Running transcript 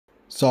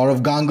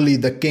Sourav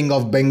Ganguly, the king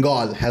of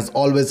Bengal, has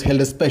always held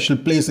a special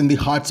place in the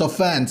hearts of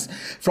fans.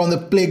 From the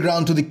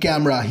playground to the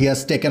camera, he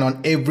has taken on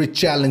every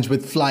challenge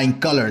with flying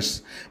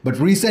colors. But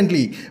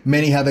recently,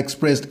 many have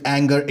expressed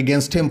anger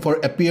against him for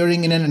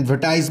appearing in an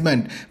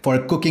advertisement for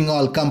a cooking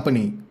oil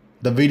company.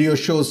 The video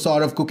shows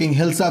Sourav cooking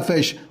hilsa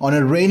fish on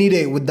a rainy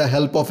day with the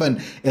help of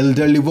an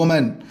elderly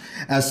woman.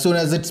 As soon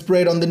as it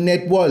spread on the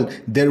net world,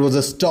 there was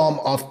a storm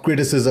of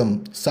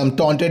criticism. Some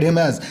taunted him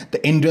as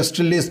the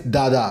industrialist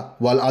Dada,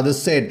 while others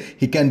said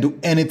he can do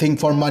anything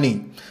for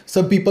money.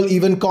 Some people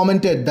even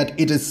commented that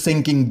it is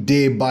sinking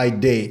day by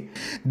day.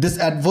 This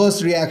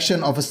adverse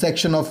reaction of a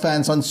section of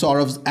fans on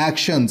Sourav's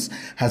actions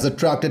has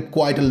attracted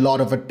quite a lot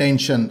of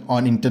attention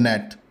on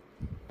internet.